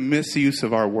and through the misuse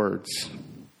of our words.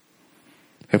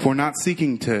 If we're not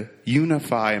seeking to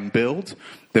unify and build,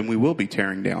 then we will be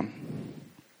tearing down.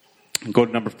 Go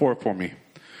to number 4 for me.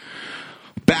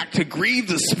 Back to grieve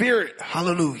the Spirit.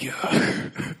 Hallelujah.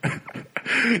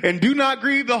 And do not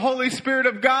grieve the Holy Spirit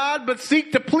of God, but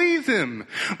seek to please Him,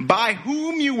 by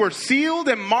whom you were sealed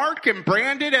and marked and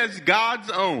branded as God's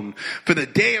own for the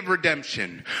day of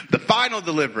redemption, the final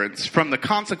deliverance from the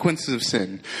consequences of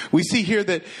sin. We see here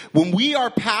that when we are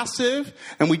passive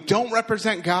and we don't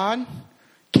represent God,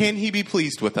 can He be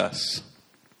pleased with us?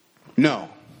 No.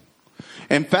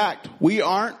 In fact, we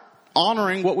aren't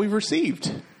honoring what we've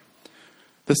received.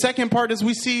 The second part is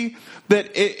we see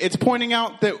that it's pointing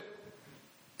out that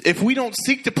if we don't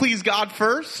seek to please God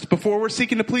first before we're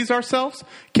seeking to please ourselves,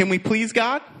 can we please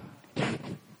God?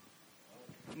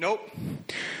 Nope.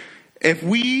 If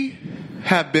we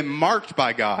have been marked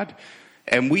by God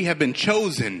and we have been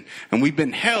chosen and we've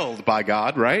been held by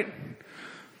God, right?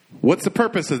 What's the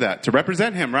purpose of that? To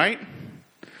represent Him, right?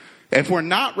 If we're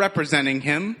not representing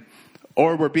Him,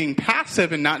 or we're being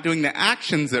passive and not doing the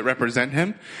actions that represent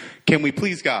Him, can we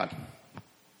please God?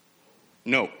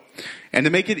 No. And to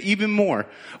make it even more,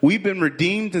 we've been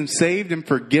redeemed and saved and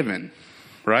forgiven,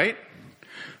 right?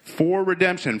 For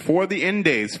redemption, for the end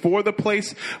days, for the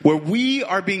place where we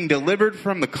are being delivered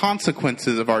from the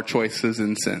consequences of our choices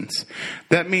and sins.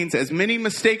 That means as many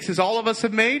mistakes as all of us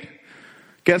have made,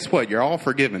 guess what? You're all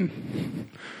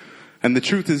forgiven. And the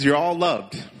truth is you're all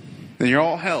loved. And you're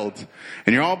all held.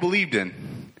 And you're all believed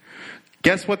in.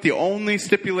 Guess what? The only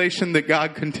stipulation that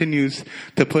God continues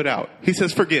to put out. He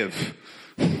says forgive.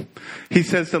 He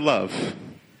says to love.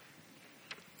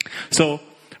 So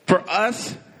for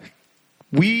us,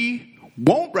 we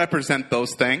won't represent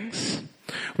those things.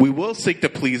 We will seek to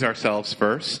please ourselves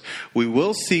first. We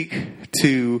will seek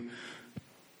to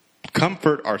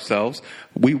comfort ourselves.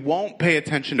 We won't pay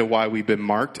attention to why we've been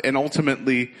marked. And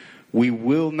ultimately, we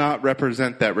will not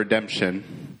represent that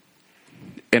redemption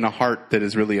in a heart that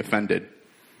is really offended,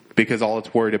 because all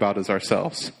it's worried about is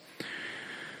ourselves.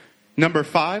 Number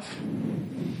 5,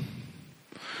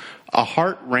 a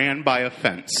heart ran by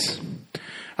offense.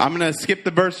 I'm going to skip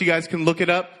the verse. You guys can look it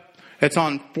up. It's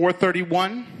on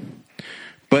 431.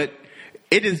 But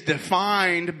it is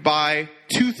defined by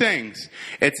 2 things.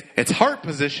 It's heart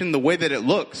position, the way that it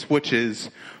looks, which is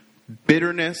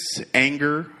bitterness,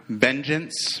 anger,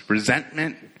 vengeance,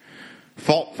 resentment,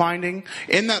 fault finding.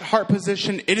 In that heart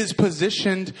position, it is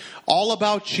positioned all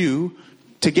about you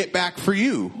to get back for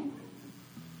you.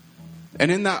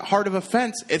 And in that heart of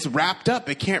offense, it's wrapped up.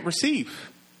 It can't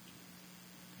receive.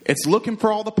 It's looking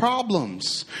for all the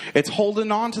problems. It's holding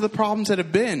on to the problems that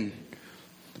have been.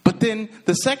 But then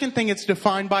the second thing it's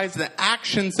defined by is the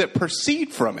actions that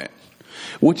proceed from it,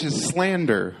 which is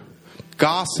slander,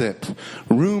 gossip,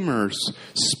 rumors,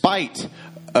 spite,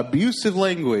 abusive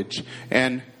language,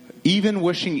 and even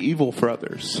wishing evil for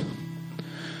others.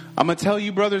 I'm going to tell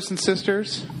you, brothers and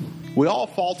sisters, we all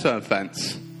fall to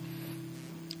offense.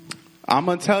 I'm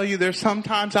going to tell you, there's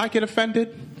sometimes I get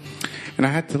offended, and I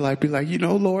have to be like,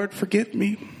 Lord, forgive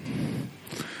me.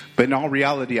 But in all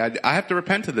reality, I have to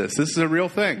repent of this. This is a real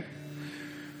thing.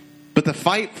 But the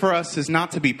fight for us is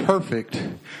not to be perfect,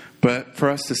 but for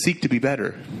us to seek to be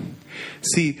better.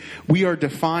 See, we are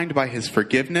defined by His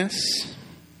forgiveness.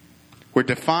 We're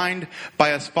defined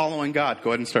by us following God.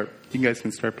 Go ahead and start. You guys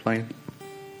can start playing.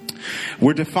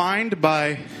 We're defined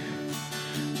by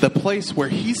the place where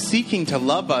He's seeking to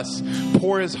love us,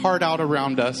 pour His heart out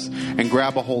around us, and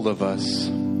grab a hold of us.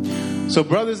 So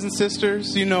brothers and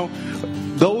sisters,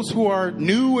 those who are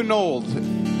new and old,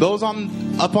 those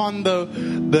up on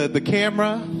the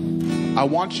camera, I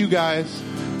want you guys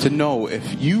to know,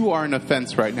 if you are in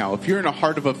offense right now, if you're in a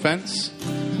heart of offense,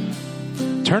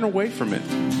 turn away from it.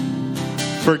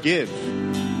 Forgive.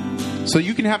 So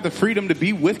you can have the freedom to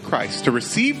be with Christ, to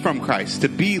receive from Christ, to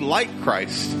be like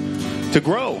Christ, to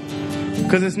grow.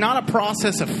 Because it's not a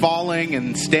process of falling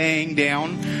and staying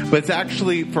down, but it's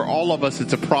actually, for all of us,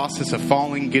 it's a process of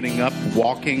falling, getting up,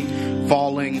 walking,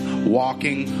 falling,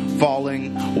 walking,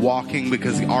 falling, walking,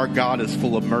 because our God is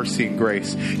full of mercy and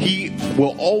grace. He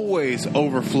will always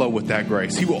overflow with that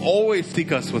grace. He will always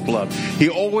seek us with love. He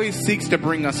always seeks to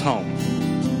bring us home.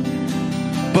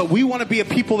 But we want to be a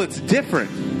people that's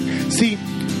different. See,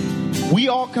 we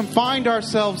all can find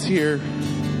ourselves here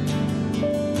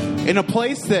in a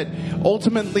place that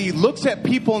ultimately looks at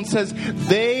people and says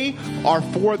they are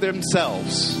for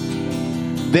themselves.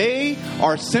 They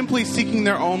are simply seeking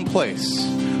their own place.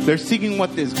 They're seeking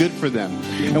what is good for them.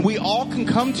 And we all can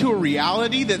come to a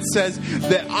reality that says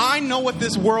that I know what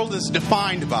this world is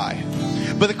defined by.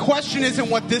 But the question isn't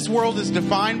what this world is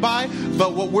defined by,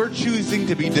 but what we're choosing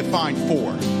to be defined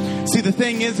for. See, the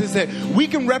thing is that we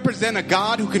can represent a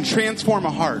God who can transform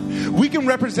a heart. We can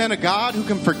represent a God who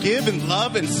can forgive and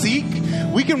love and seek.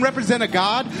 We can represent a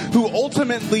God who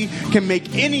ultimately can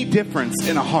make any difference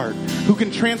in a heart, who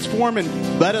can transform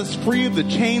and let us free of the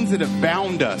chains that have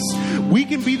bound us. We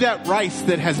can be that rice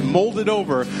that has molded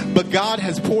over, but God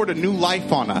has poured a new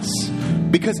life on us.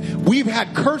 Because we've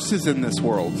had curses in this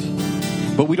world,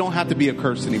 but we don't have to be a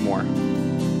curse anymore.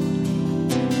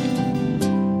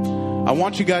 I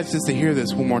want you guys just to hear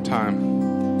this one more time.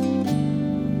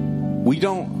 We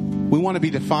want to be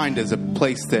defined as a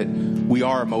place that we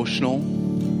are emotional.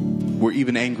 We're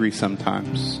even angry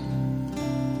sometimes.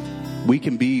 We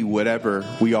can be whatever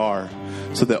we are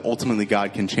so that ultimately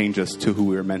God can change us to who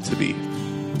we are meant to be.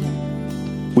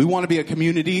 We want to be a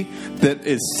community that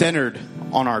is centered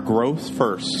on our growth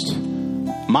first.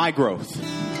 My growth.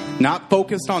 Not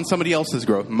focused on somebody else's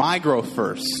growth. My growth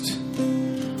first.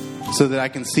 So that I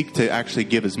can seek to actually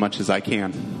give as much as I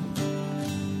can.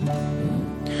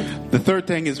 The third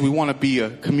thing is we want to be a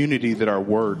community that our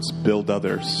words build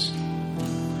others,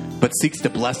 but seeks to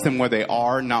bless them where they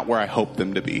are, not where I hope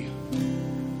them to be.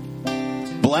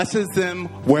 Blesses them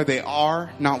where they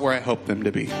are, not where I hope them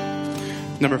to be.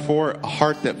 Number 4, a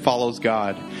heart that follows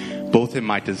God, both in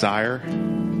my desire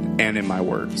and in my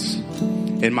words.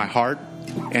 In my heart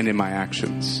and in my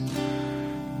actions.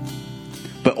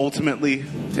 But ultimately,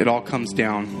 it all comes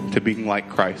down to being like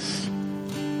Christ.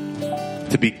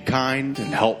 To be kind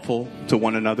and helpful to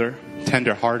one another,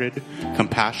 tender-hearted,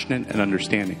 compassionate, and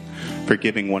understanding,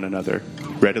 forgiving one another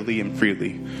readily and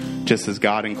freely, just as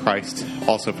God in Christ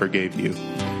also forgave you.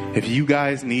 If you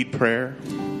guys need prayer,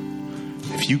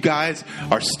 if you guys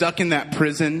are stuck in that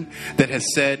prison that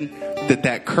has said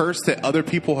that curse that other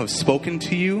people have spoken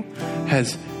to you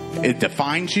it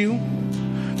defines you,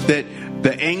 that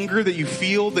the anger that you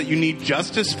feel that you need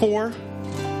justice for,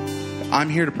 I'm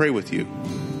here to pray with you.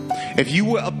 If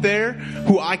you up there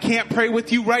who I can't pray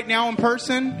with you right now in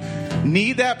person,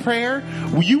 need that prayer,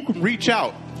 you can reach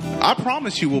out. I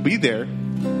promise you we'll be there.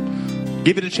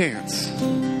 Give it a chance.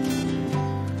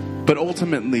 But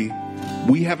ultimately,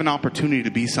 we have an opportunity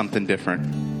to be something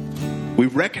different. We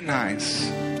recognize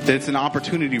that it's an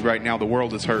opportunity right now. The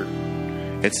world is hurt.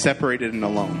 It's separated and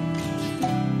alone.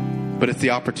 But it's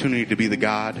the opportunity to be the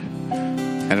God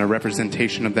and a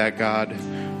representation of that God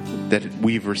that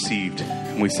we've received.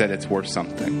 And we said it's worth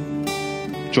something.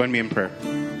 Join me in prayer.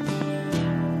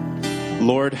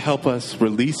 Lord, help us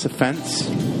release offense.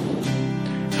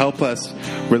 Help us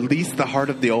release the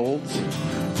heart of the old.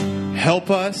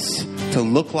 Help us to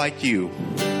look like you.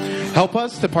 Help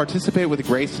us to participate with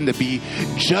grace and to be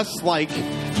just like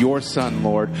your Son,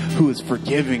 Lord, who is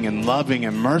forgiving and loving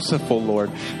and merciful, Lord.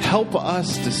 Help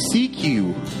us to seek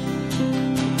you,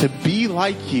 to be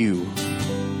like you.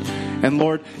 And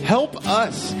Lord, help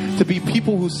us to be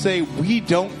people who say we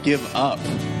don't give up.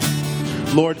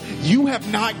 Lord, you have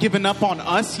not given up on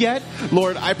us yet.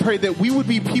 Lord, I pray that we would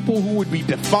be people who would be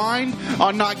defined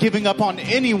on not giving up on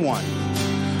anyone,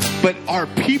 but are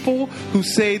people who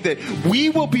say that we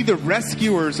will be the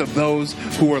rescuers of those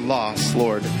who are lost,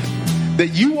 Lord.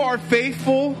 That you are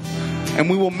faithful and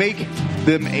we will make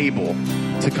them able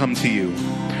to come to you.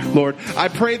 Lord, I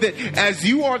pray that as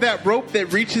you are that rope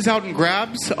that reaches out and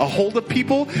grabs a hold of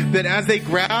people, that as they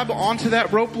grab onto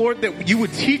that rope, Lord, that you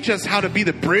would teach us how to be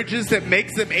the bridges that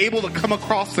makes them able to come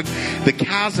across the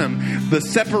chasm, the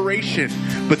separation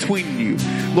between you.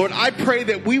 Lord, I pray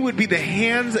that we would be the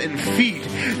hands and feet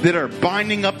that are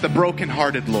binding up the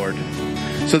brokenhearted, Lord,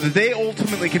 so that they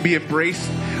ultimately can be embraced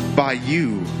by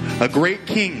you, a great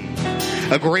King,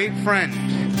 a great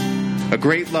friend, a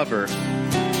great lover,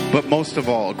 but most of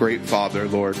all, a great Father,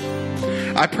 Lord.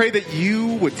 I pray that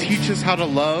you would teach us how to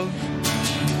love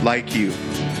like you.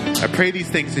 I pray these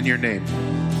things in your name.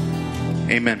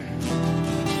 Amen.